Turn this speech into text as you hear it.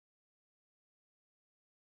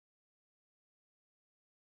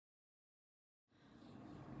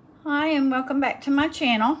Hi, and welcome back to my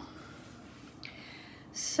channel.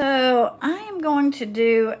 So I am going to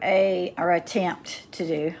do attempt to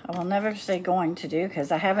do, I will never say going to do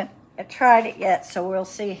because I haven't tried it yet, so we'll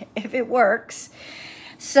see if it works.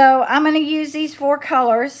 So I'm going to use these 4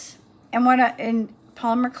 colors and in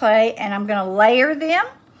polymer clay, and I'm going to layer them.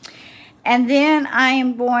 And then I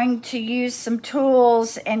am going to use some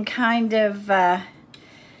tools and kind of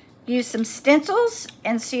use some stencils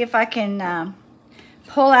and see if I can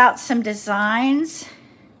pull out some designs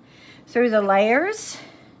through the layers,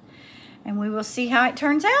 and we will see how it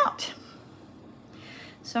turns out.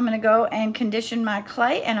 So I'm going to go and condition my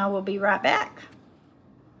clay, and I will be right back.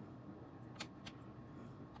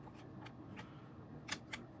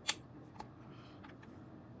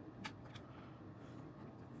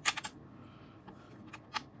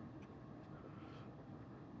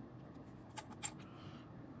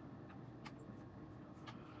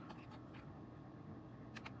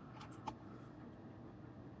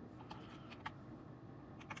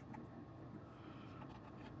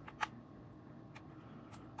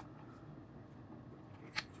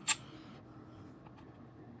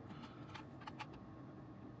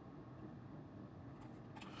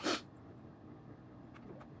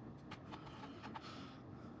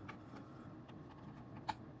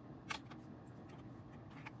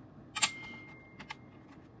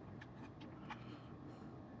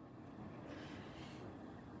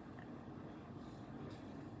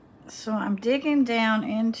 So I'm digging down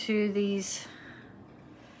into these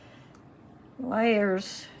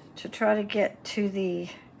layers to try to get to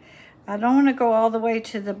I don't want to go all the way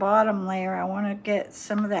to the bottom layer. I want to get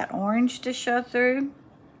some of that orange to show through.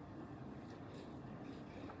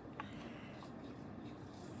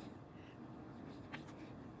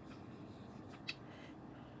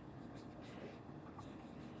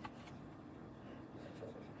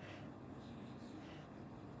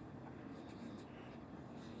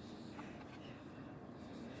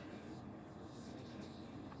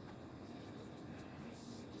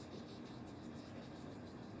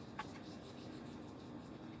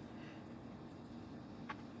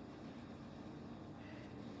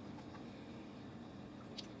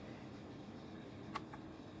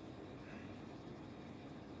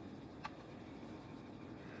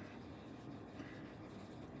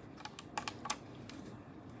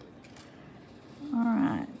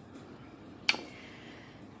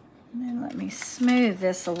 Let me smooth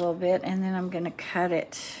this a little bit, and then I'm going to cut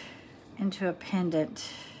it into a pendant.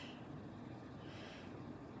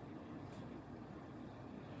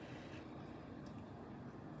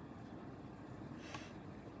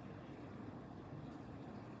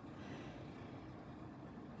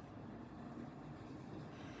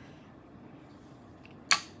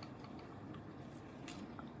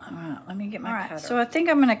 All right, let me get my cutter. So I think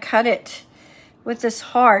I'm going to cut it with this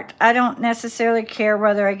heart. I don't necessarily care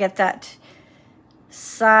whether I get that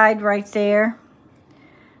side right there.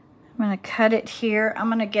 I'm going to cut it here. I'm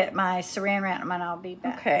going to get my saran wrap and I'll be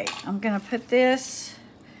back. Okay, I'm going to put this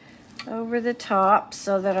over the top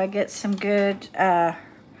so that I get some good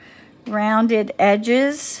rounded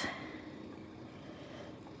edges.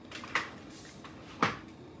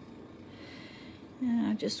 And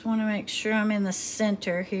I just want to make sure I'm in the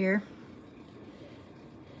center here.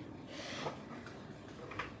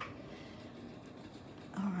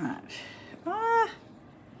 All right.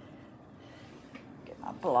 Get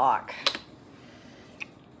my block.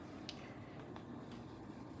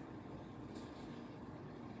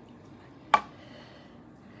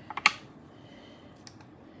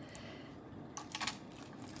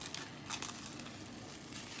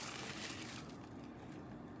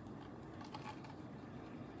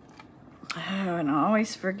 Oh, and I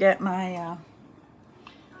always forget my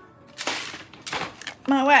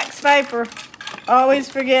my wax paper. Always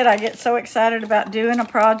forget. I get so excited about doing a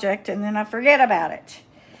project and then I forget about it.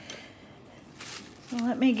 So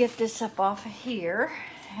let me get this up off of here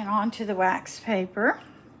and onto the wax paper.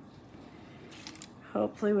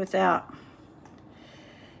 Hopefully without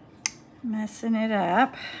messing it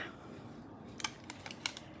up.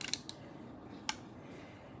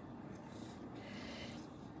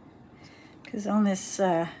 Because on this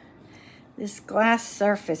this glass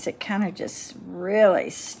surface, it kind of just really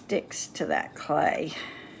sticks to that clay.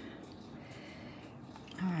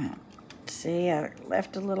 All right, see, I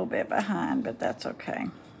left a little bit behind, but that's okay.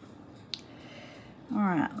 All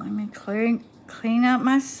right, let me clean up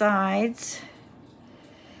my sides.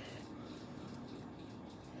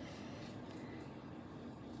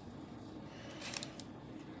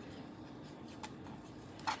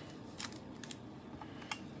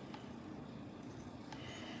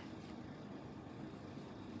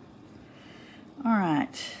 All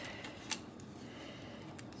right,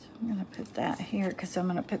 Put that here because I'm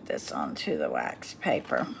going to put this onto the wax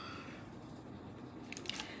paper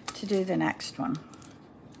to do the next one.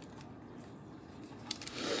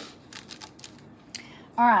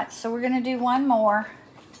 All right, so we're going to do one more.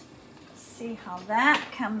 See how that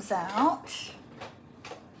comes out.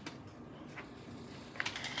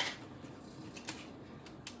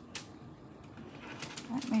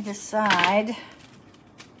 Let me decide.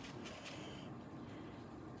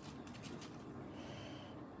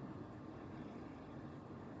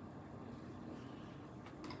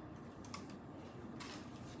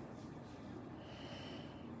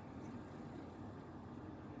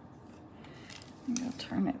 I'll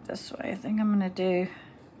turn it this way. I think I'm going to do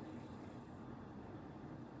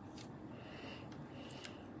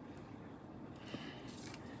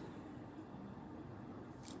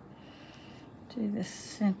this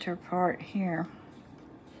center part here.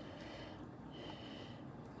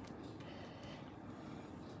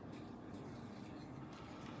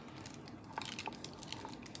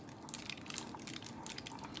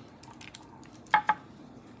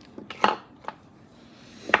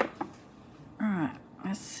 All right,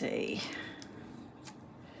 let's see.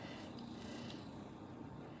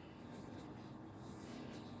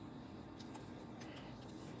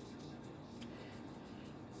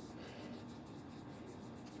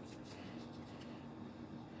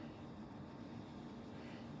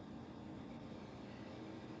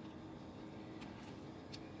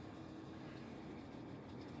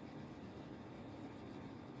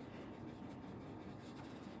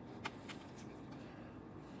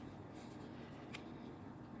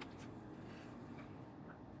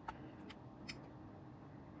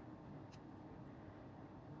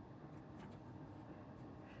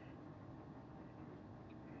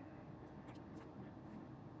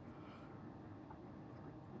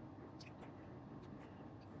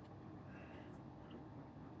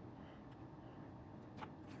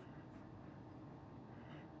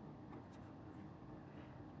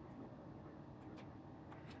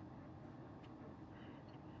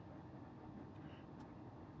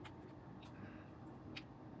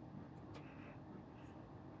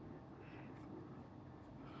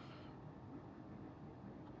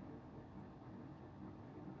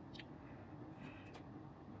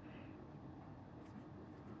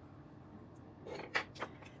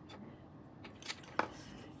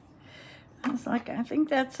 I think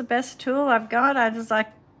that's the best tool I've got. I just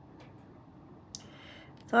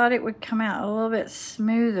thought it would come out a little bit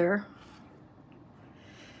smoother.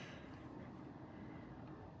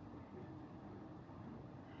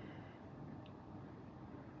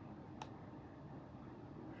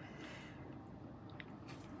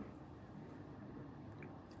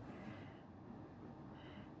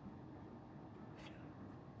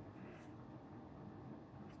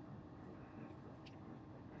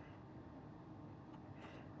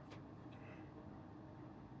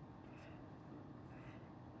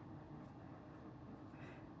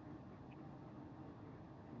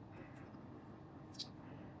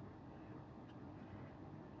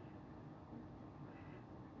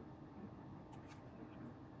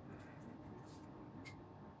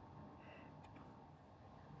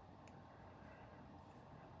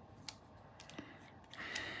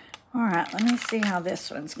 All right, let me see how this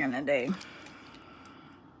one's gonna do.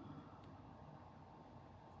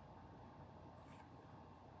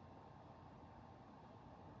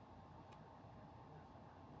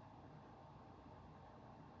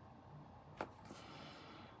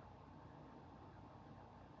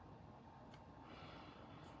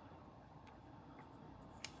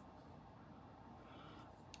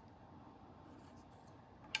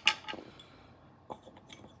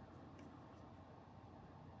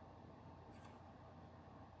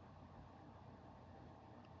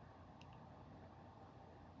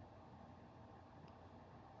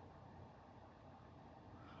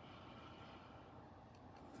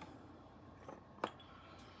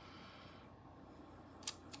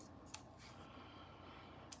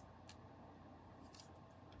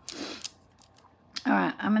 All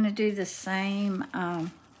right, I'm going to do the same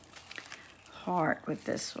heart with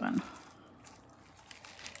this one.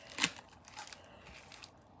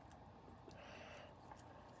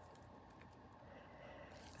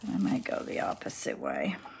 I might go the opposite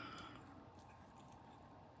way.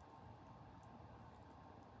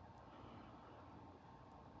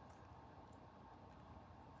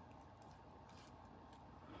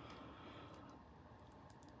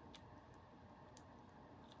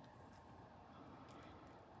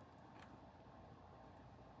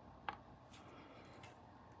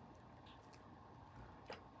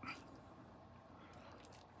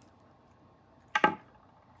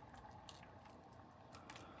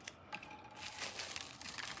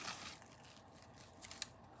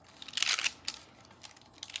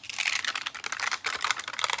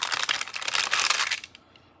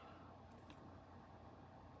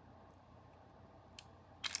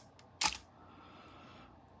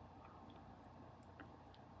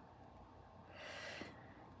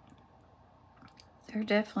 They're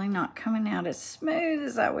definitely not coming out as smooth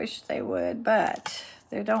as I wish they would, but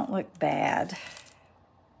they don't look bad.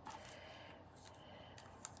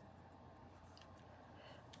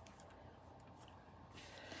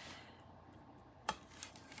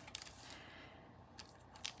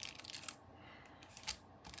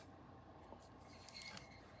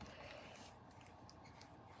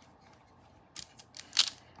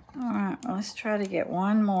 All right, well, let's try to get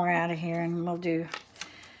one more out of here, and we'll do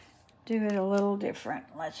it a little different.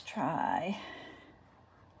 Let's try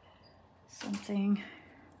something.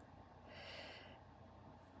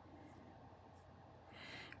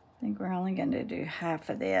 I think we're only going to do half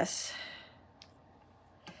of this.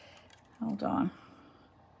 Hold on.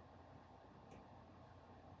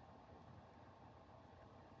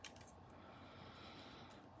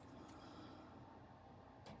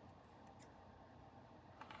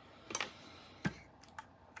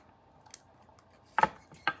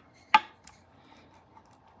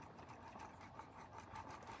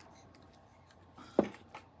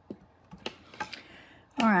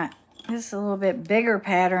 All right, this is a little bit bigger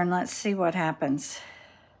pattern. Let's see what happens.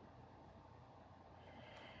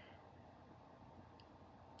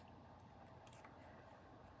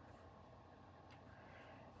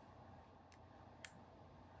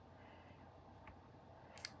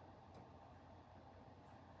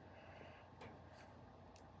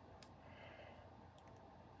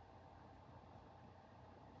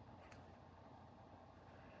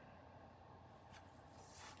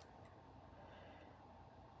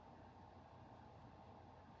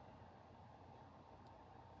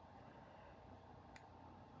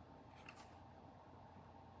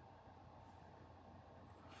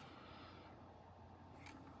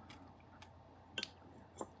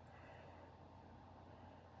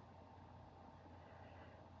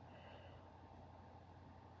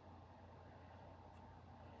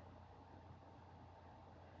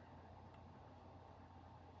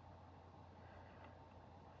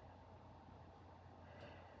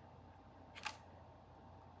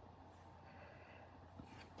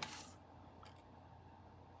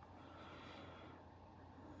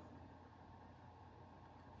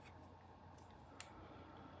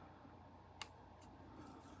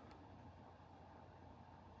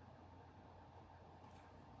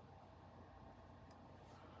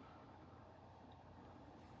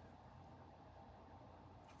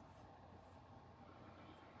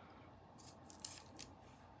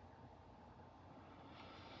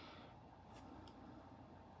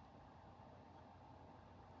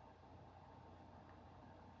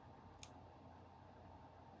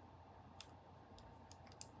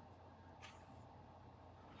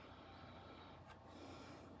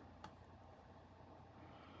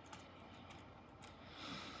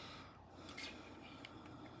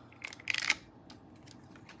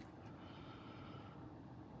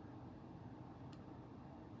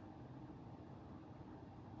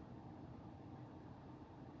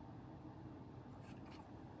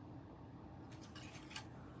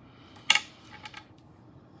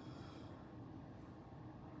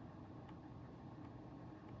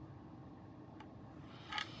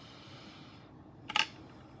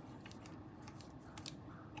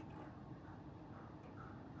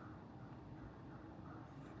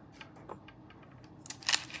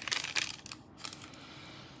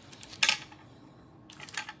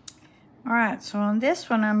 All right, so on this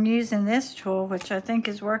one, I'm using this tool, which I think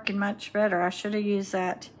is working much better. I should have used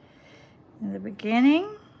that in the beginning,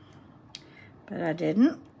 but I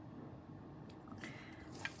didn't.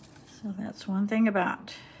 So that's one thing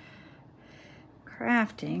about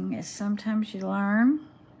crafting, is sometimes you learn.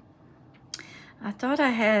 I thought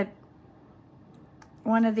I had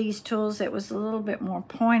one of these tools that was a little bit more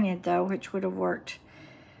pointed though, which would have worked,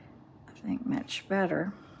 I think, much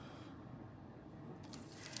better.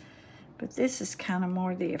 But this is kind of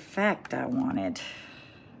more the effect I wanted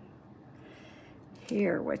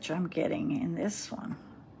here, which I'm getting in this one.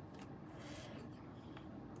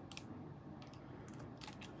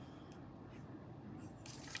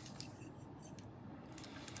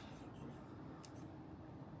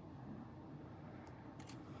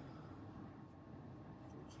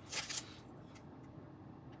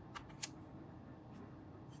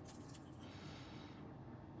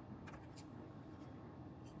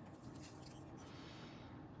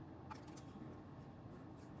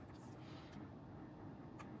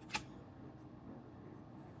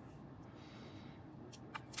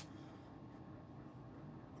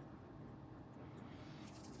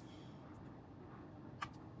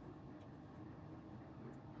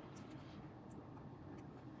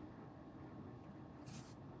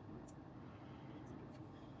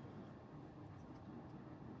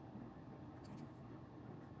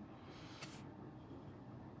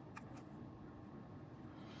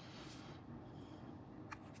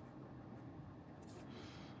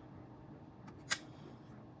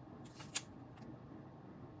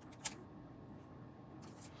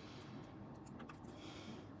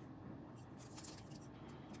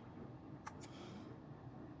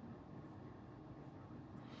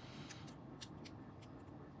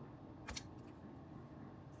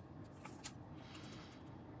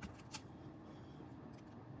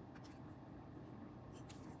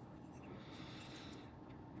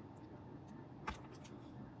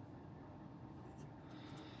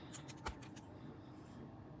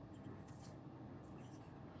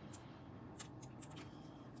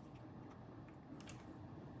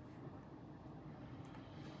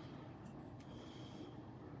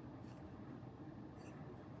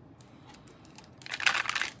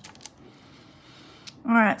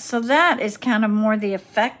 right, so that is kind of more the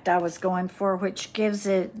effect I was going for, which gives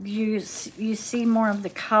it, you see more of the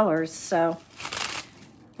colors. So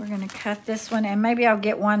we're going to cut this one, and maybe I'll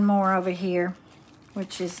get one more over here,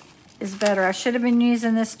 which is better. I should have been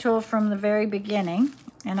using this tool from the very beginning,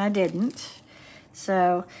 and I didn't.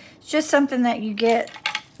 So it's just something that you get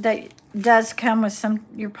that does come with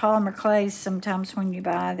your polymer clays sometimes when you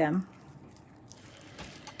buy them.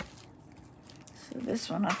 So this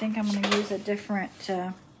one, I think I'm going to use a different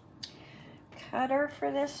cutter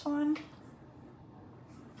for this one.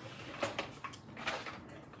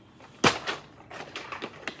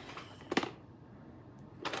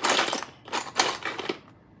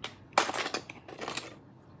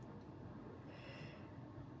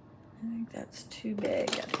 I think that's too big.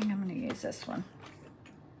 I think I'm going to use this one,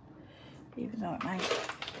 even though it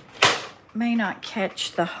may not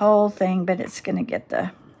catch the whole thing, but it's going to get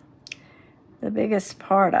the biggest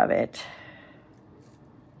part of it.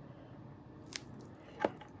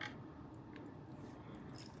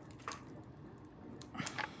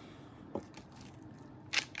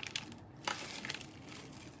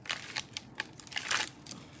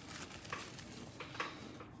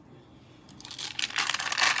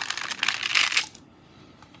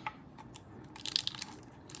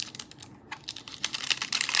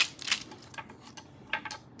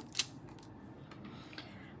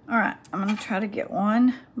 All right, I'm going to try to get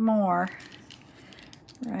one more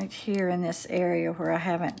right here in this area where I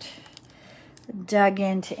haven't dug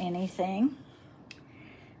into anything.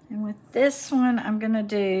 And with this one, I'm going to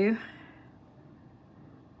do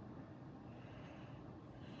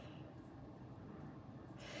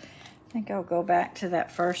I think I'll go back to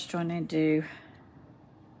that first one and do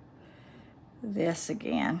this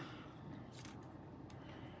again.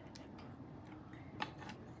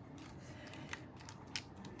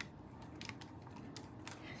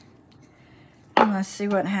 And let's see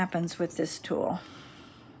what happens with this tool.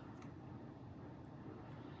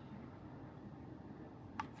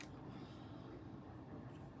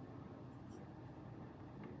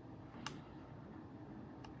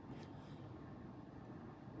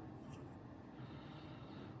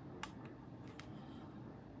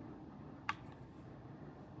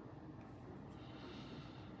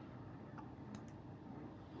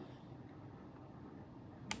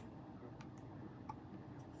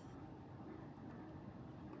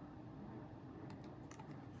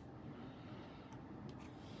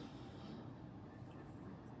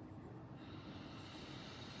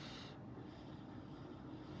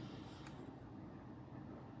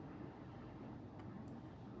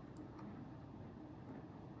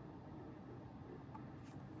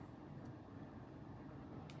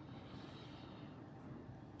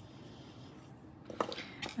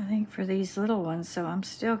 I think for these little ones, so I'm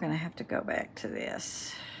still going to have to go back to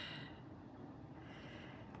this.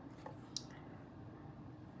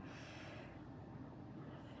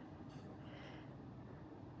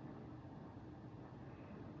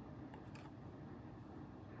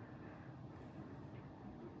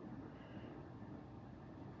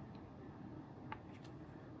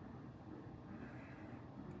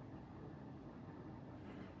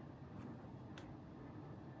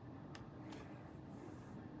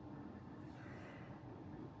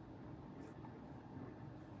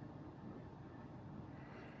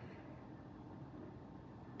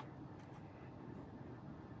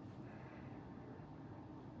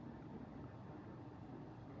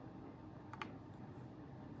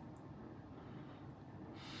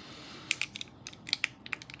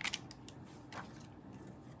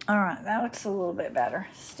 All right, that looks a little bit better.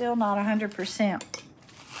 Still not 100%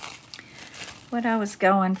 what I was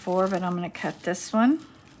going for, but I'm going to cut this one.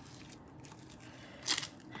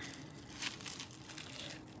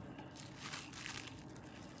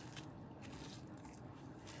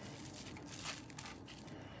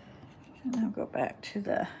 And I'll go back to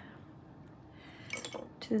the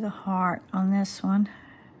heart on this one.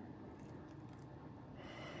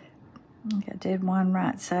 I think I did one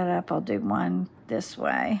right side up. I'll do one this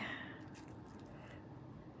way.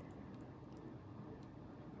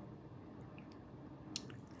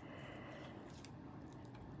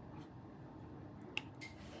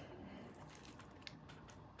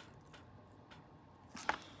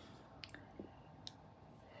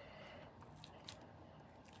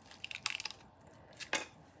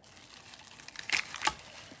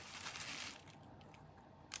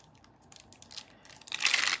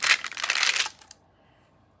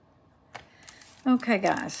 Okay,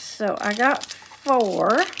 guys, so I got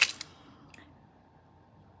 4.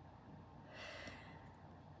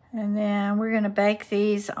 And then we're going to bake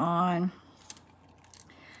these on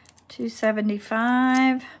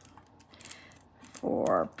 275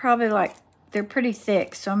 for probably like, they're pretty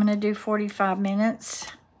thick, so I'm gonna do 45 minutes.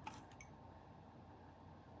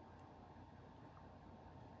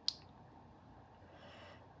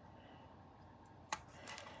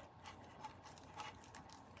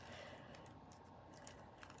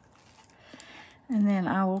 And then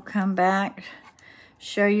I will come back,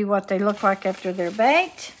 show you what they look like after they're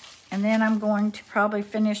baked. And then I'm going to probably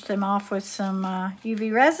finish them off with some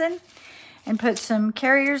UV resin and put some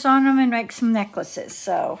carriers on them and make some necklaces.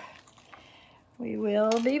 So we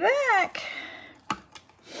will be back.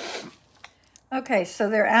 Okay, so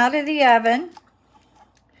they're out of the oven.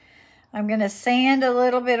 I'm gonna sand a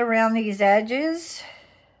little bit around these edges.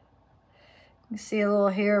 You see a little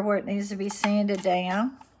here where it needs to be sanded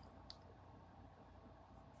down.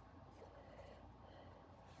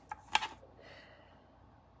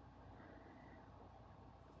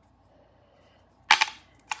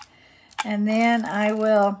 And then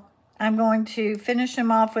I'm going to finish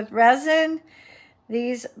them off with resin.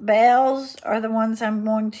 These bells are the ones I'm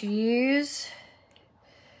going to use.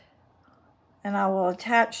 And I will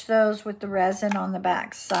attach those with the resin on the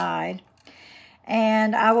back side.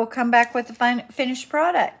 And I will come back with the finished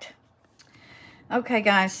product. Okay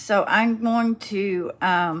guys, so I'm going to,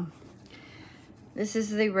 this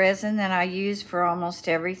is the resin that I use for almost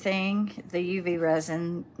everything. The UV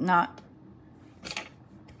resin, not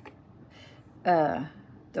the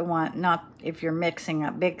one, not if you're mixing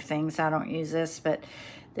up big things, I don't use this, but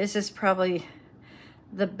this is probably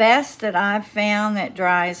the best that I've found that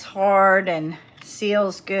dries hard and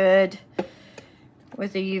seals good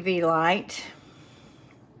with the UV light.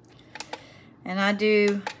 And I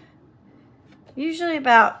do usually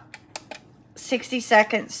about 60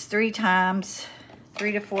 seconds, 3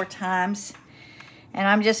 to 4 times. And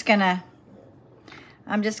I'm just gonna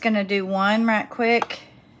do one right quick,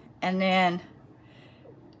 and then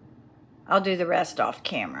I'll do the rest off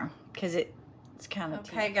camera because it's kind of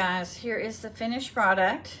okay guys, here is the finished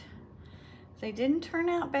product. They didn't turn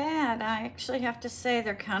out bad. I actually have to say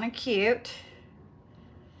they're kind of cute.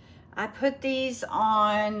 I put these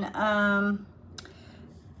on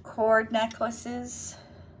cord necklaces,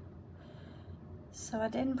 so I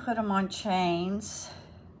didn't put them on chains.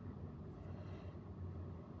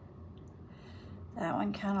 That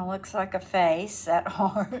one kind of looks like a face, that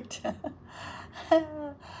heart.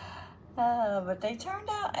 But they turned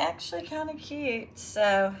out actually kind of cute,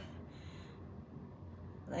 so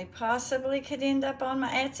they possibly could end up on my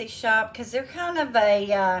Etsy shop because they're kind of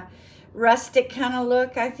a rustic kind of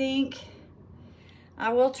look, I think.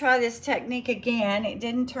 I will try this technique again. It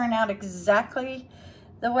didn't turn out exactly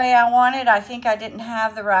the way I wanted. I think I didn't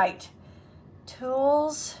have the right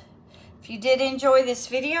tools. If you did enjoy this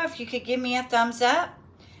video, if you could give me a thumbs up,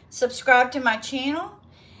 subscribe to my channel,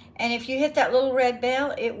 and if you hit that little red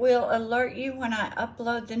bell, it will alert you when I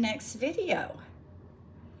upload the next video.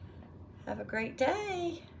 Have a great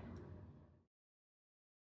day.